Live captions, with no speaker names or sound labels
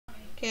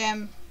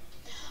Okay.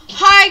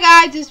 Hi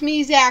guys, it's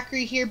me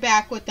Zachary here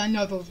back with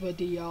another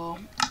video.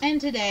 And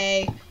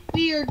today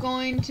we are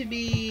going to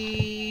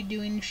be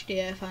doing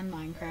stuff on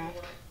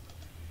Minecraft.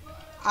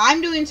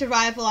 I'm doing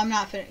survival. I'm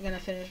not gonna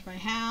finish my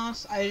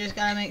house. I just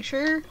gotta make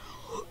sure.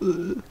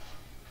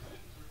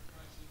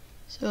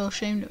 So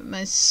ashamed of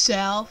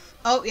myself.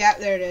 Oh yeah,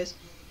 there it is.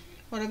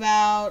 What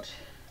about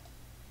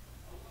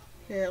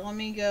here? Let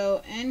me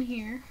go in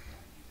here.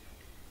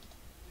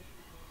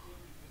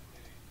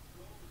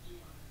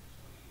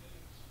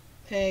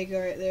 Okay, go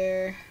right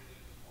there.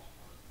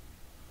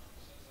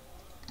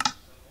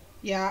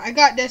 Yeah, I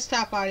got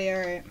desktop audio.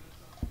 Alright.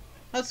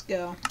 Let's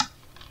go.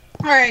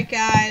 Alright,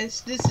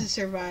 guys. This is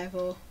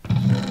survival.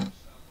 I'm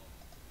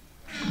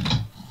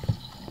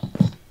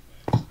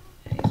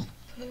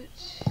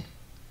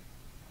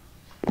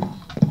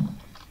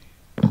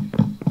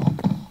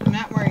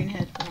not wearing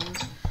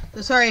headphones.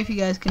 So sorry if you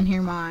guys can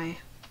hear my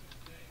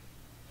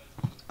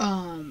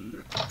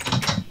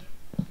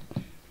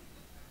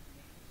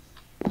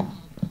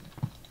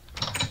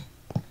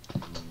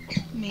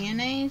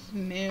mayonnaise.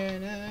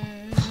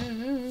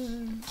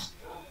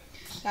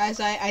 Guys,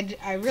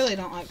 I really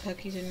don't like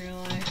cookies in real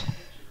life.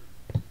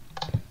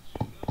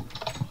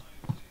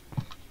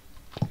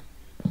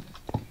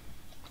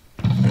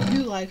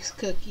 Who likes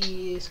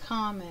cookies?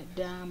 Comment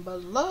down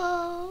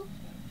below.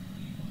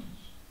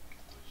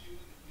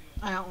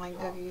 I don't like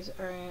cookies.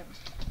 Alright.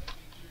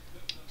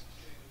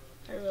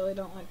 I really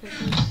don't like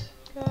cookies,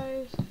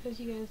 guys. As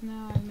you guys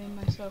know, I made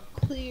myself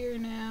clear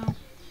now.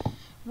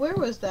 Where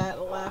was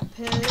that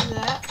lapis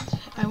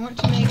at? I want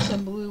to make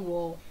some blue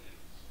wool.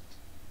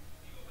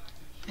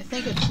 I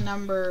think it's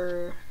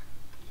number...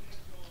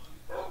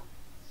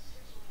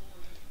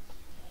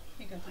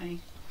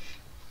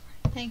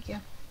 Thank you.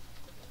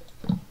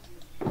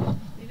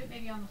 Leave it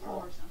maybe on the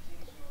floor or something.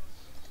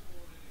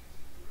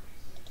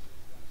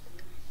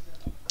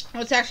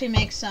 Let's actually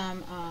make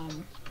some,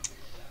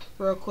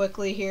 real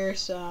quickly here,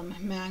 some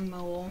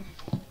magma wool.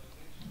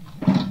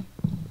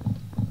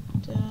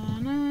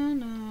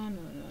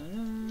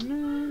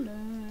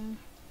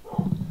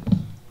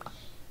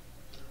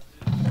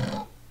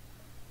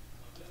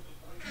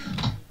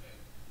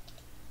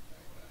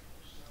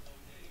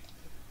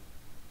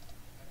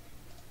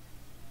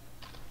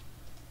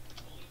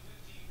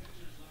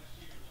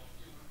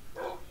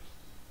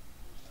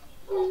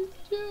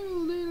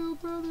 Little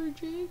brother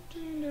Jake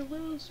trying to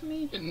roast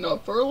me.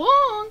 Not for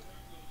long.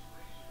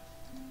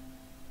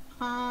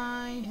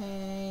 I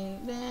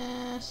hate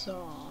this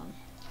song.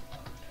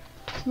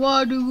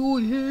 Why do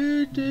we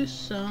hate this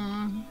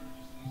song?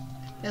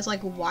 It's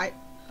like white.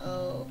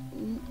 Oh,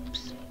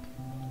 oops.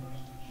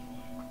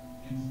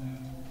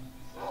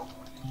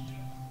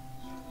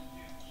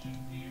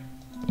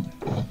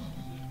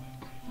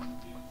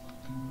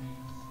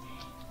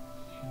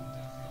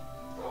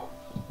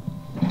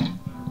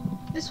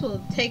 This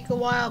will take a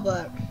while,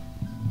 but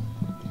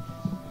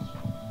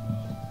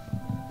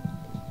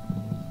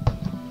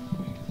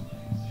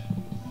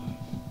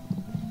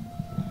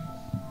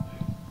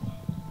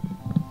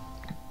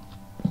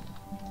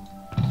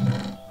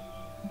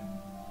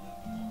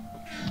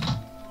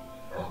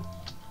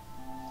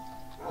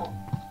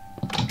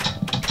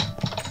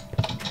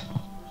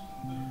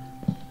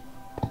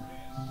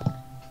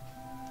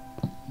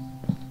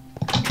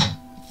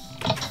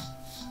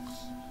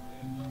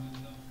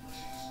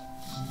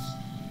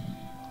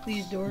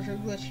these doors are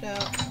glitched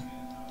out.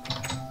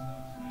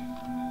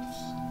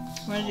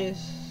 What is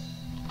this?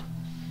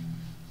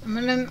 I'm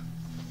gonna...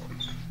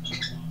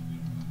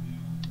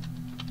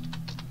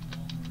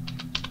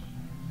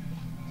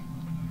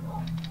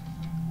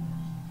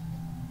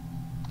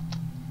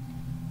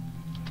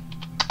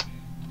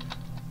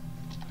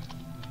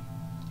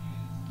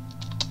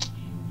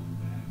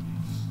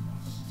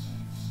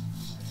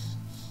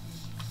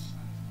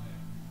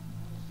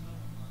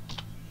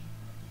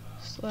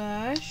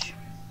 slash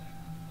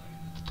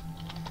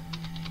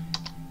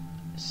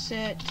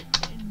set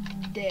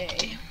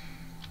day,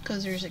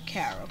 because there's a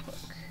cow real quick.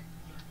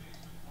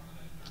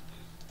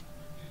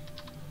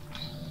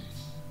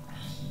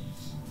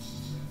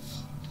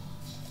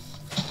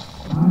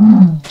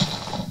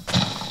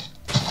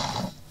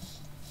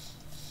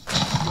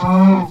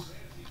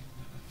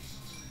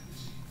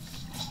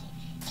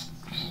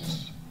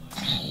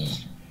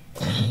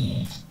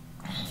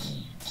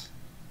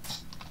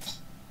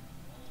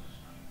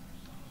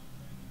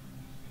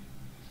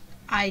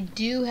 I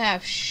do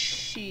have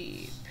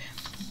sheep.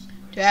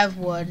 Do I have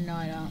wood? No,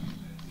 I don't.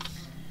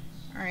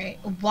 Alright.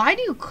 Why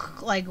do you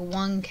cook like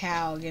one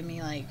cow give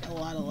me like a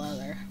lot of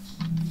leather?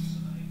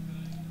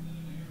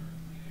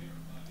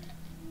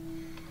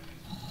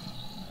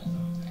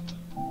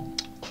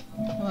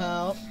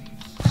 Well,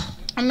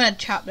 I'm gonna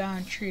chop down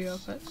a tree real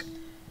quick.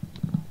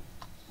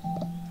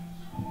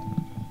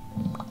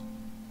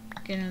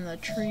 Get in the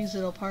tree's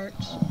little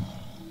parts.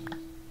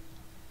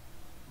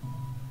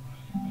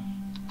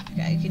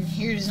 Okay, I can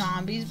hear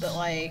zombies, but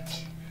like...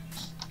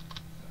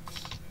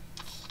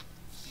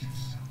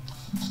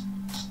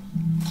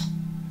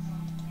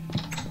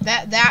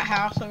 That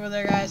house over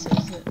there, guys,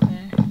 is it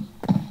there?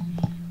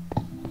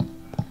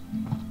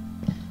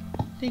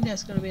 think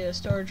that's gonna be the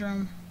storage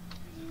room.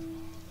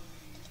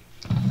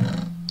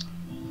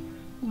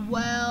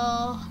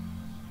 Well,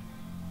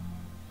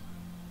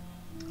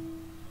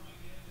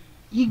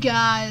 you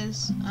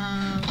guys,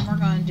 we're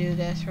gonna do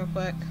this real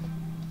quick.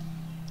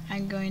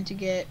 I'm going to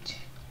get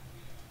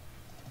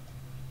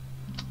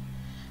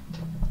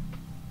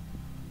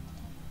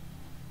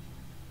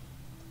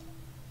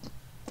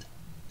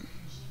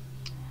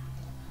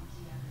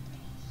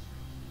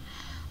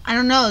I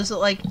don't know, is it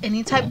like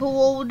any type of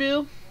wool will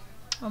do?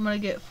 I'm gonna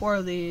get 4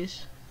 of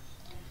these.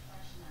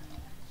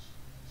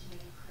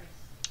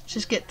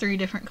 Just get 3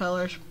 different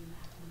colors.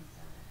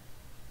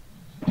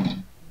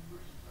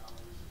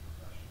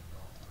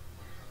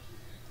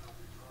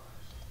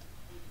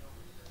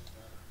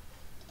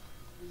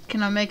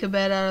 Can I make a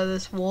bed out of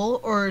this wool,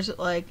 or is it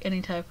like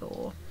any type of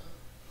wool?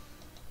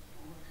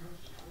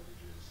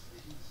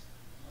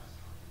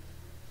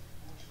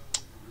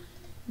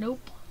 Nope.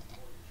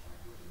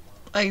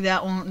 Like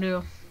that won't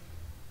do.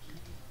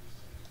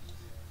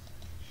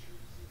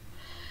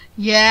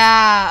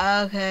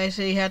 Yeah, okay,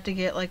 so you have to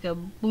get like a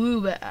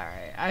blue bed.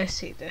 Alright, I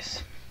see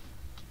this.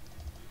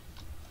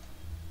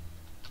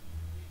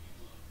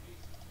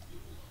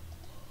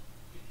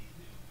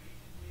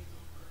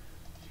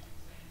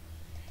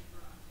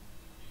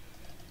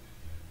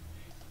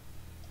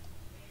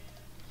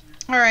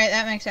 Alright,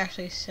 that makes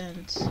actually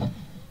sense.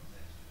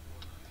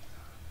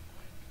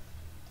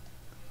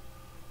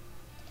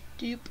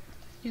 Doop,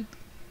 doop.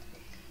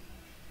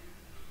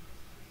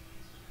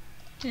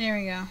 There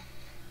we go.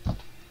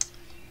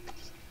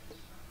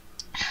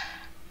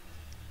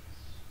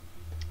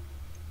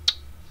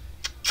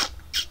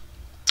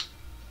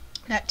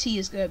 That tea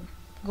is good.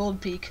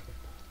 Gold Peak.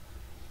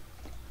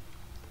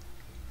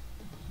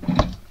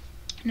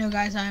 No,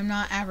 guys, I'm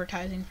not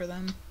advertising for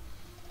them.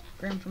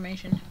 For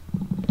information.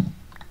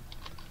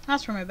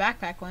 That's for my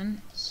backpack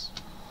one.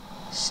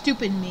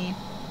 Stupid me.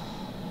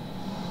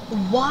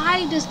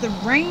 Why does the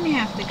rain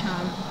have to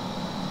come?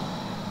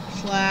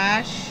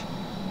 Slash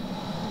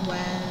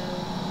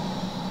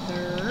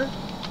weather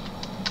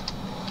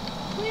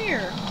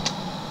clear.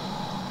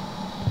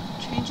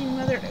 Changing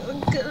weather.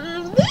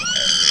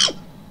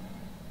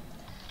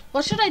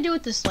 What should I do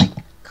with this, like,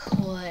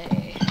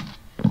 clay?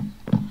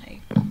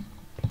 Like,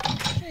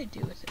 what should I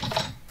do with it?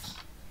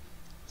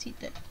 Let's eat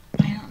that.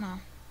 I don't know.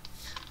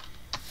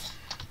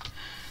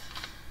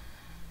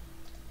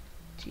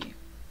 Gee.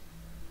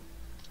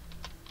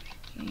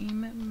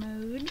 Game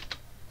mode.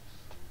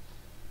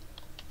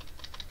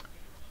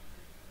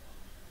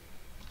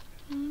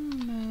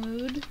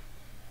 Mode.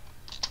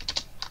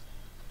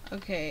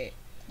 Okay.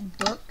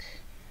 Book.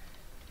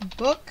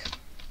 Book.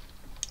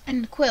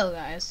 And quill,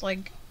 guys.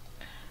 Like,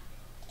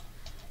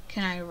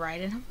 can I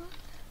write in a book?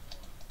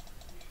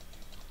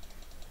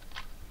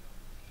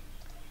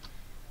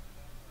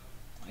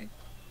 Like,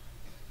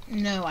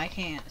 no, I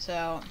can't.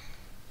 So,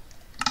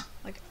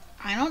 like,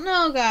 I don't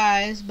know,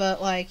 guys,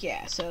 but like,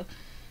 yeah. So,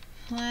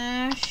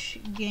 slash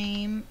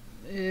game.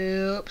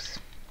 Oops.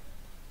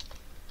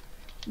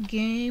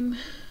 Game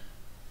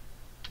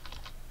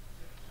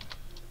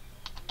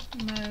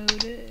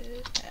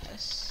mode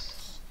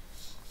S.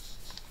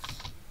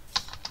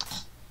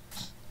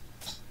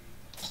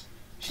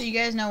 So you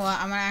guys know what?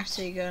 I'm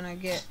actually gonna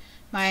get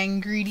my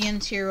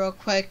ingredients here real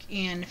quick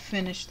and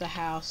finish the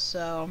house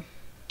so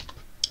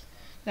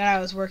that I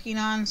was working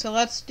on. So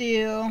let's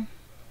do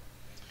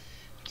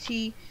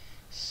T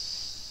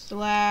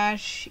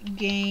slash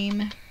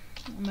game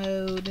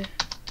mode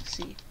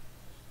C.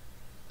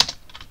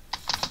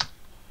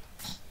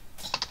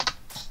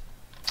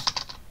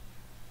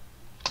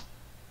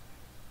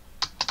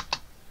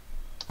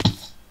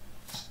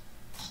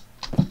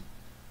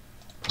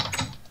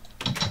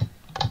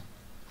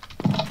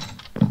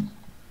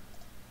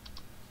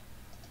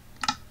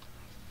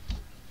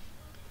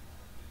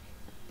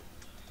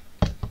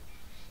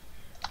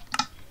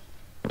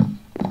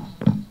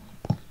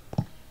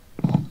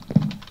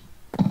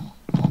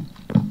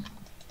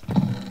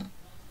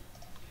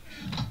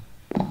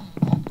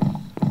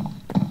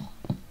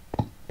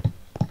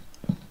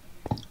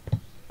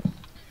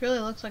 Really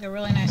looks like a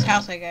really nice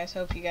house, I guess.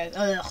 Hope you guys.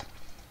 Ugh.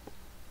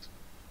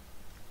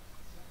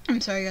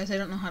 I'm sorry, guys. I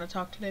don't know how to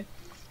talk today.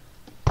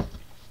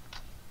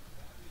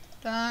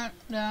 Dun,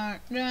 dun,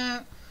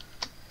 dun.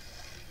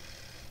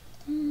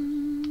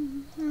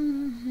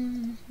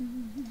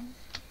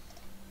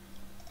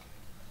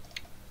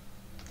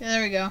 Yeah,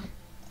 there we go.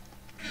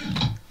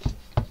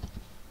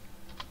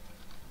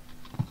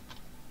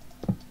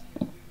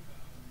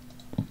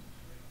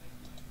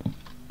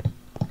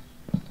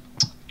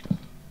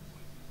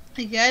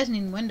 You guys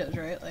need windows,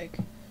 right? Like,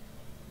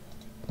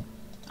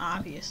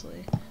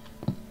 obviously.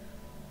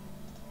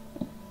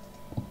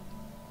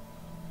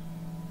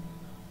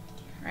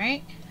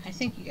 Right? I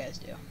think you guys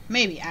do.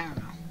 Maybe, I don't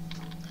know.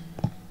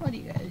 What do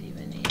you guys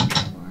even need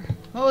anymore?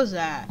 What was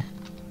that?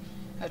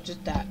 Oh,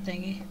 just that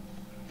thingy.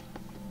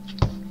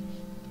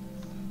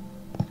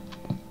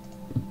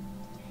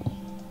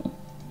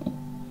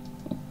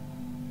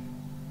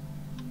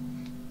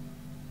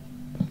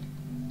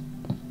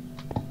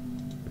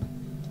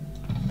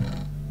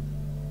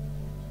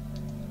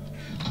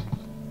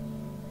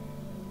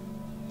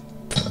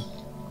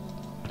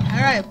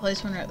 I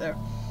place one right there.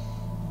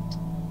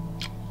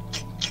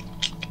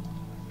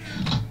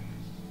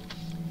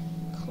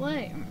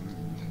 Clay.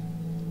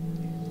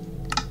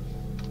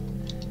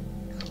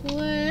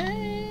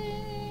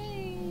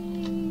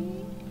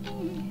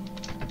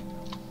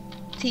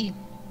 T.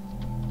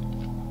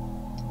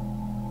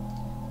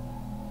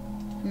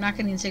 I'm not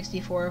getting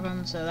 64 of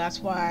them, so that's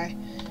why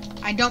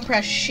I don't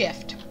press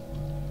shift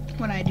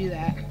when I do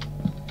that.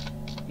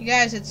 You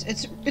guys,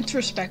 it's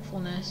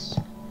respectfulness.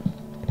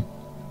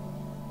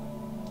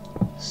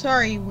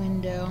 Sorry,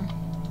 window.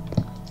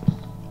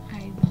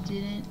 I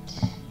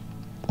didn't.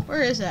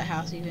 Where is that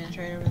house even? It's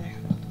right over there.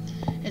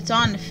 It's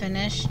on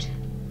finished.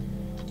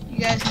 You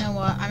guys know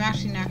what? I'm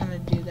actually not gonna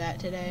do that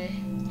today.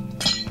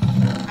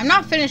 I'm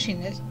not finishing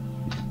this.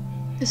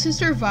 This is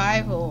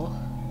survival.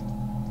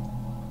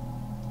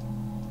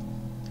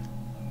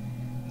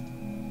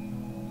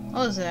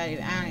 What was that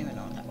even? I don't even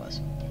know what that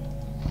was.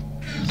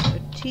 So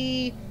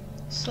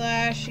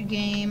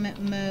T/game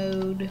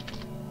mode.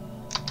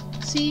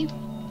 C.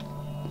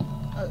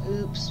 Oh,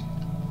 oops.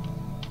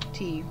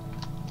 T/game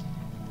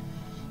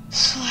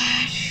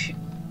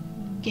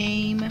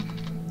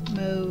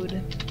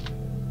mode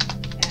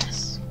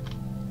S.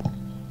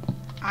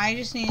 I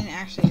just need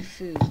actually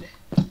food.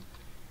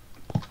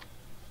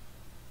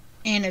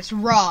 And it's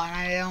raw, and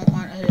I don't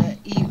want to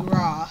eat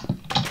raw.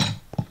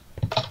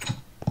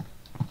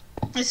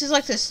 This is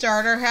like the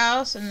starter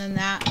house, and then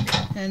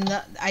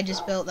I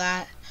just built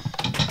that.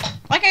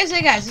 Like I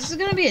said, guys, this is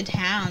gonna be a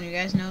town. You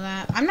guys know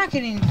that. I'm not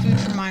getting food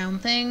for my own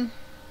thing,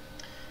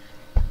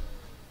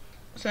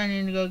 so I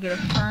need to go get a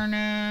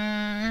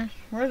furnace.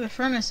 Where are the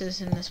furnaces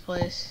in this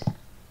place?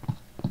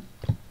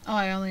 Oh,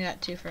 I only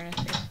got 2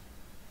 furnaces.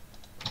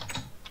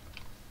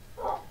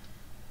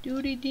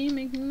 Duty D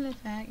making the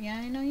fact. Yeah,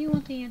 I know you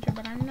want the answer,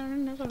 but I'm not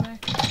another way.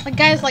 Like,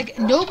 guys, like,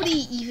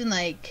 nobody even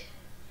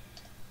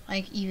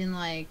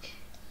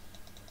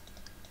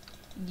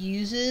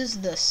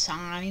uses the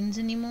signs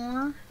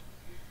anymore,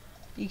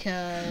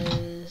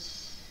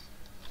 because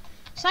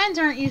signs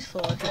aren't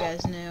useful, if you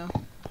guys knew.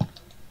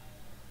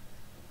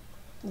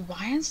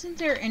 Why isn't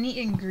there any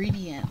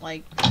ingredient,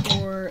 like,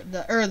 for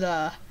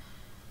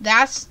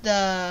that's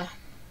the,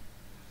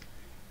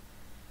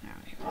 I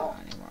don't even know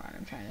anymore what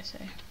I'm trying to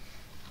say.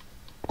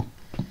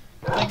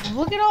 Like,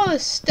 look at all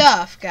this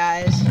stuff,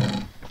 guys.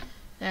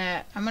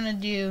 That I'm gonna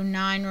do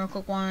 9 real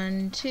quick.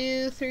 1,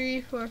 2,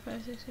 3, 4,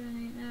 5, 6,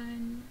 7, 8,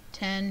 9,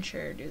 10.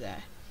 Sure, do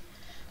that.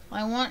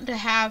 Well, I want to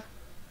have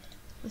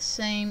the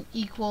same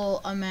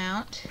equal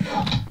amount.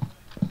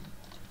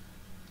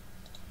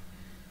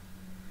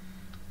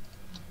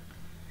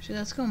 So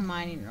let's go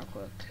mining real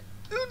quick.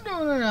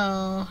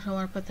 No. I don't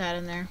want to put that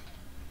in there.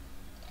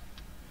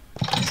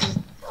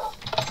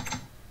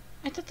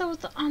 I thought that was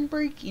the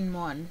unbreaking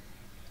one.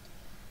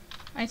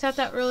 I thought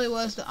that really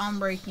was the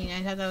unbreaking.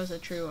 I thought that was the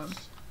true one.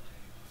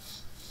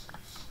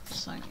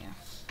 So, yeah.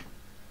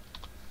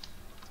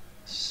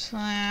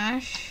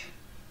 Slash.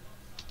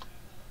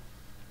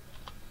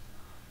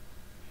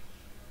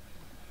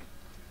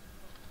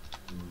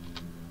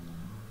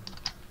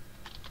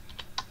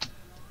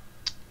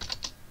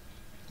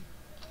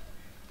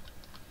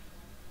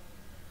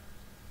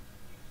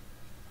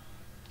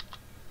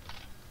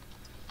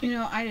 You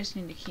know, I just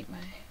need to keep my...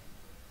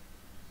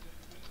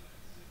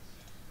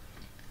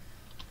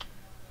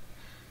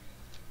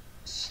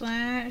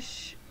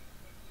 Slash...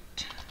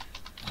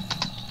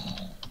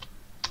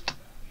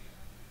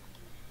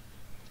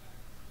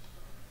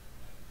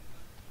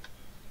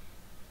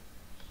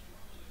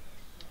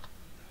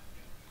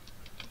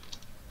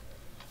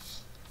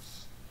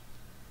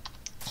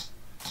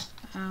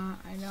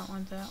 I don't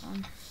want that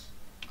one.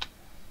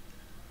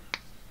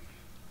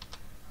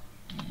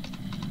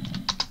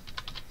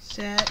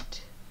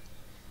 Set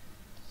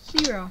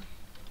 0.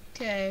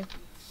 Okay.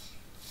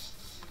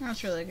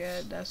 That's really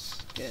good.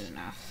 That's good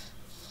enough.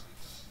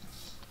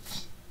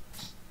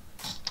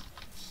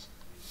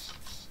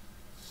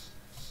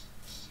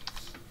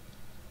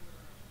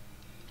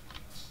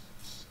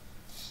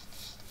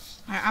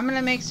 Alright, I'm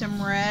gonna make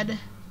some red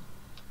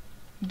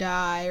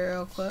dye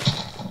real quick.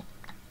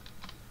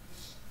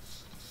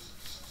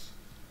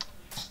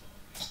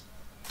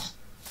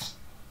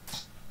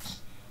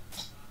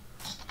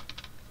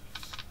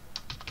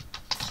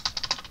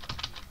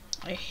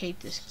 I hate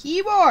this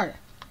keyboard.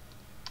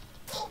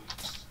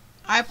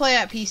 I play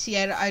at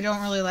PC. I don't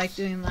really like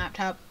doing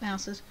laptop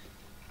mouses.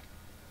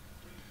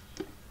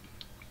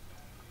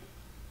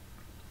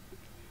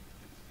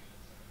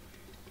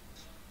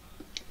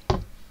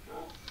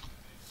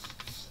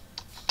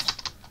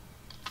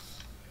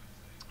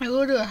 I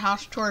will do a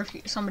house tour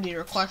if somebody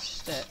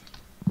requests it.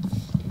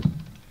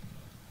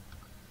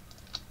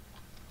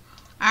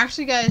 I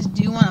actually, guys,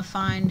 do want to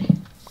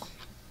find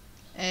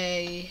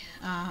a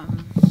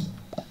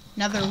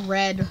another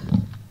red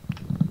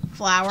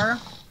flower,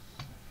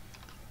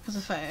 because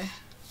if I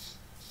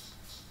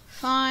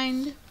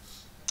find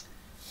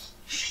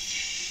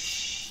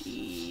sheep,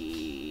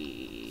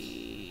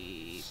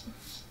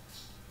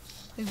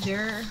 like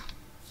there.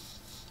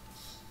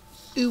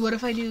 Ooh, what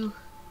if I do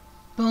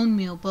bone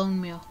meal?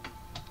 Bone meal.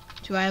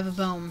 Do I have a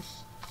bone?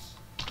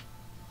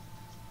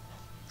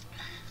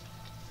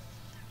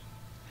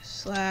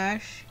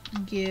 Slash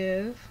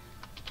give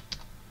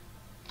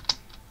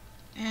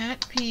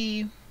at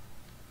P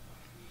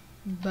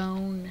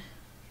bone.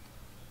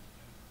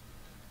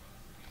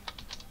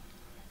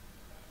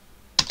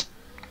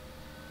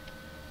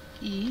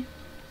 E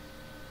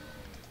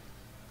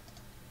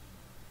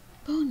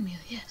bone meal,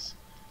 yes.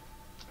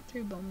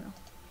 3 bone meal.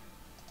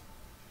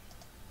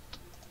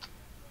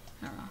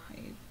 I don't know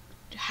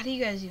how do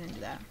you guys even do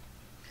that?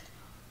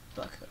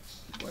 Look,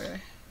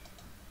 where?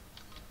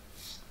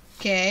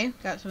 Okay,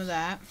 got some of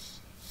that.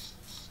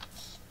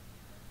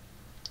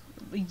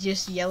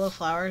 Just yellow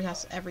flowers,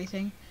 that's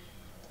everything.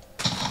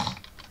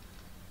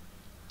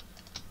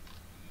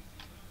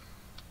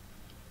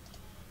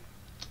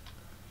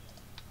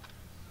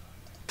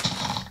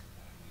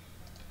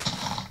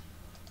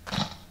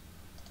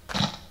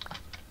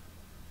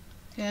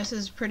 Okay, this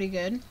is pretty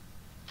good.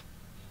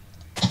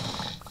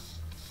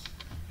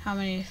 How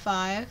many?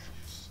 5?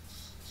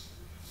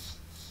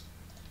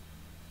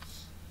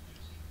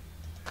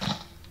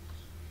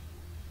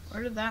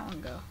 Where did that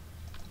one go?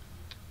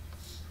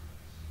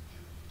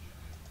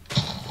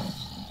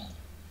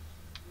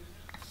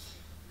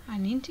 I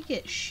need to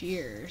get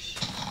shears.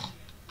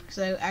 Because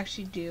I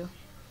actually do.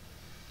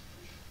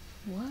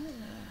 What?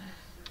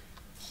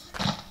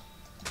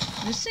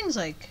 This thing's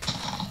like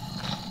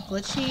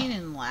glitching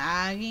and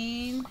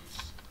lagging.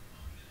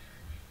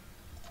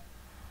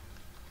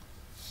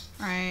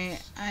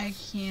 Alright, I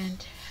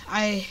can't.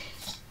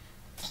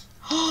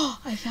 Oh,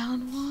 I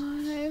found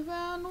one. I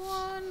found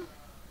one.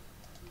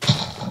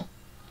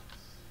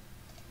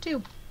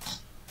 2.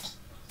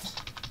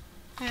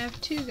 I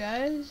have 2,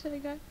 guys. I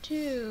got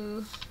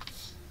 2.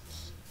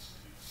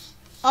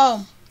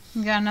 Oh,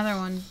 we got another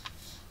one.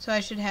 So I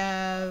should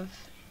have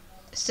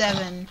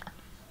 7.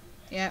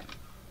 Yep.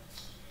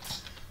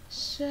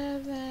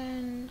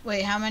 7.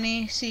 Wait, how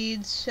many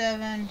seeds?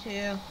 7,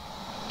 2.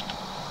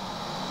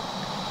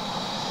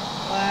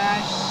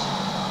 Slash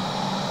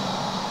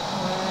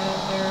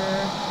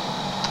weather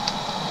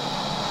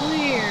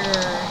clear.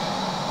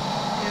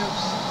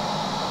 Oops.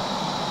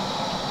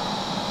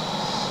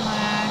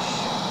 Slash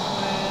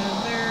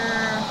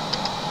weather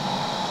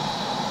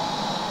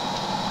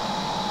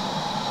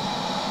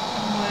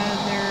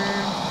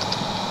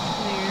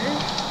clear.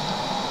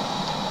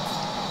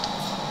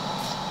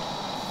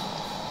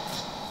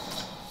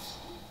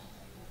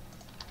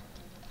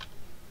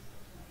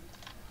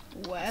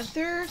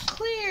 Weather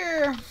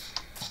clear.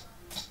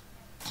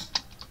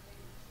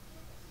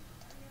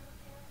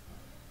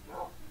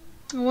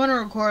 I want to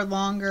record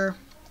longer,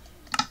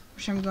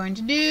 which I'm going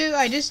to do.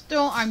 I just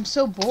don't, I'm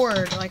so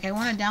bored. Like, I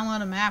want to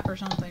download a map or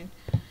something.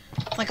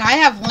 Like, I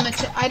have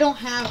limited,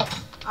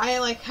 I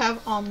like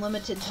have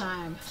unlimited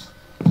time.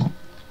 I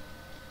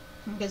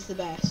think it's the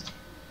best.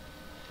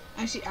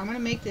 Actually, I'm going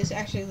to make this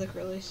actually look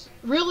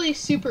really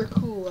super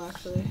cool,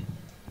 actually.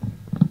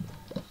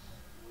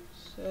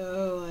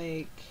 So,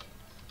 like,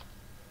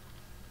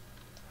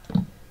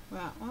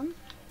 that one.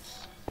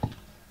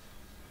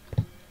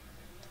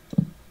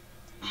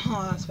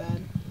 Oh, that's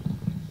bad.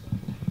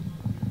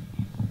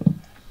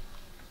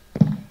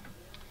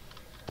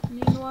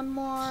 Need one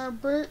more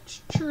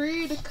birch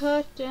tree to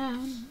cut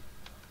down.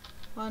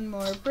 One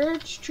more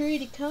birch tree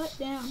to cut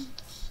down.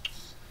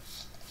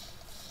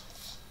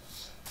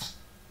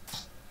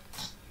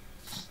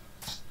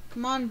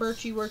 Come on,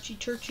 birchy, worchy,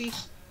 churchy.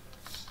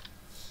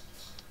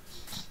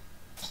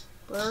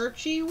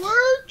 Birchy,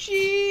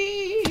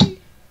 worchy.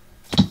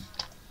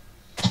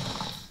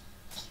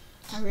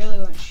 I really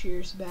want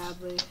shears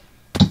badly.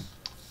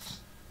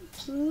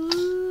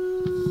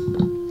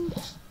 Ooh.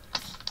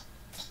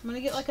 I'm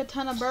gonna get like a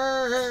ton of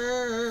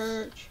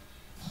birch.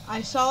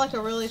 I saw like a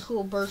really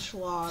cool birch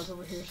log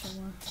over here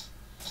somewhere.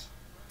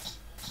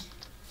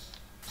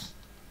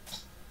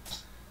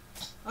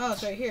 Oh,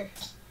 it's right here.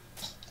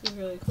 This is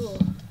really cool.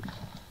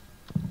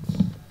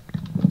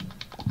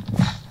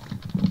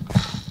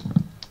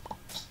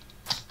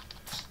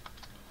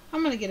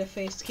 I'm gonna get a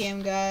face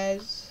cam,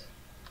 guys.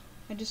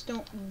 I just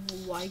don't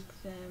like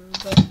them,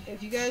 but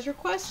if you guys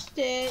request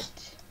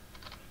it.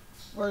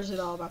 Or is it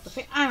all about the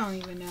face? I don't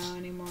even know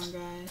anymore,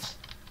 guys.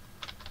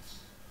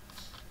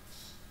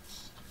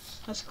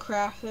 Let's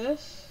craft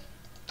this.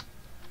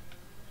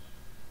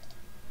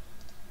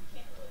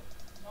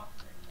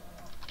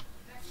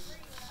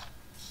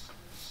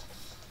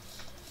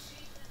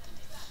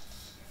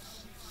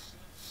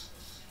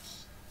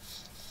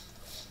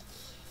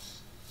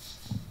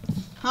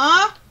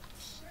 Huh?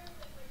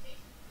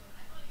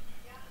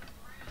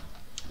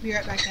 Be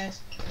right back, guys.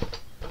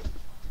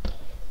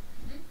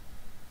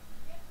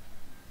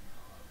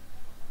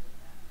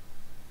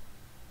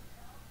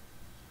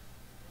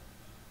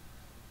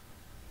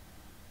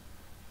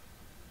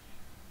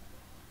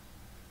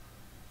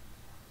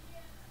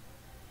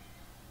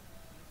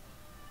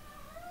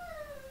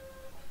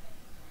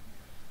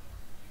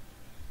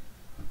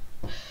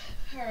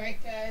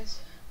 Alright, guys.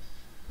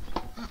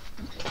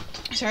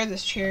 Sorry,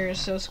 this chair is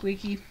so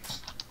squeaky.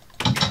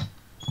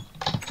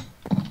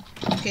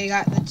 Okay,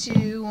 got the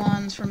 2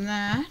 ones from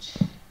that.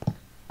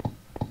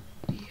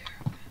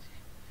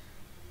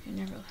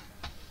 Never.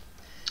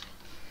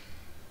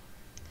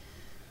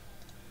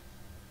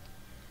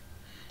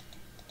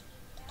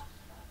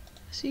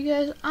 So you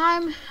guys,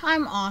 I'm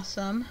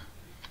awesome.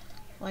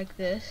 Like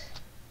this.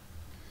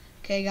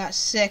 Okay, got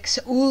 6.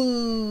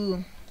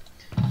 Ooh.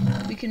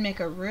 We can make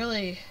like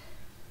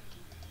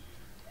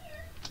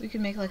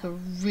a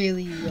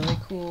really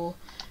cool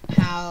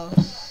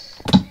house.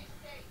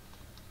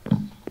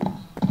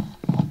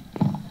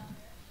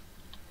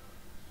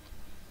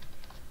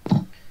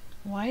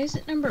 Why is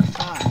it number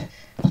 5?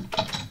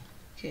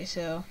 Okay,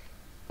 so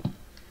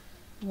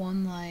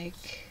 1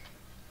 like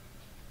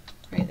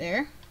right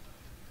there.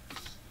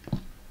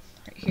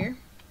 Right here.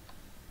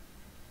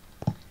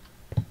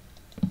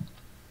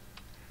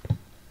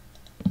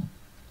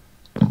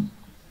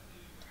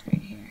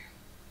 Right here.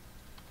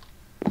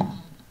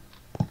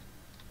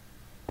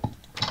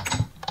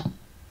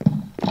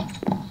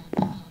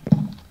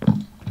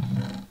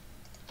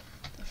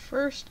 The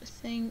first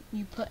thing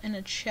you put in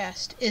a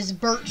chest is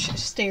birch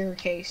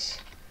staircase.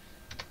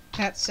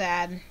 That's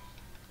sad. I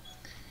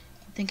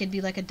think it'd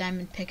be like a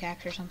diamond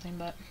pickaxe or something,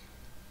 but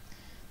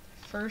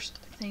first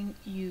thing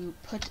you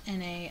put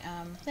in a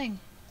thing.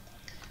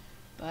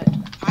 But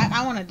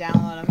I want to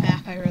download a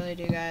map. I really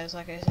do, guys.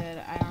 Like I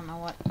said, I don't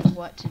know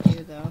what to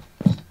do though.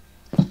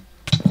 What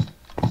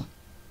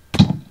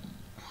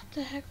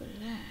the heck was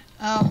that?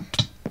 Oh.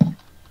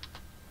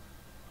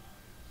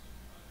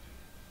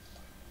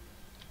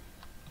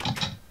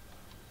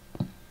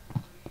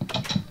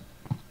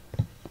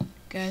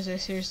 Guys, I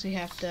seriously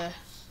have to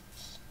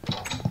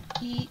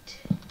eat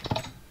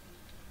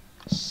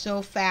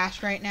so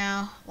fast right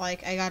now.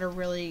 Like, I gotta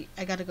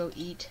go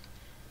eat.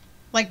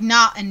 Like,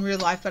 not in real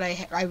life, but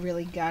I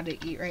really gotta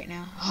eat right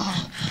now.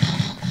 Oh.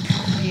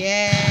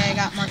 Yeah, I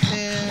got more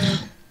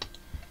food.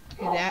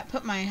 Okay, that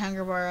put my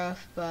hunger bar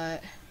off,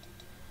 but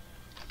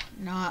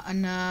not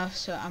enough,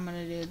 so I'm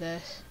gonna do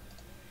this.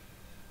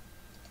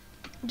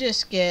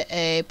 Just get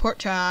a pork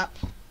chop.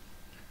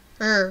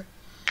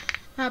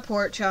 Not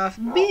pork chop.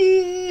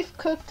 Beef!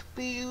 Cooked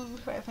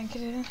beef, I think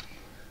it is.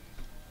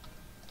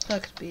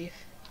 Cooked beef.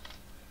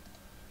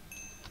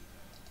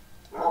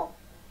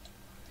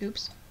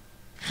 Oops.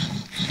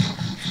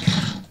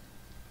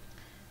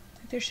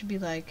 There should be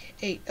like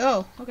 8.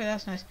 Oh, okay,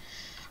 that's nice.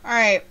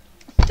 Alright.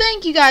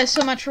 Thank you guys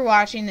so much for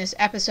watching this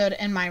episode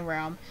in my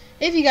realm.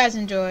 If you guys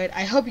enjoyed,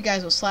 I hope you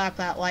guys will slap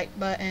that like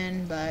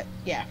button. But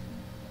yeah.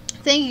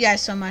 Thank you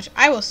guys so much.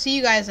 I will see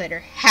you guys later.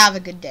 Have a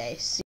good day. See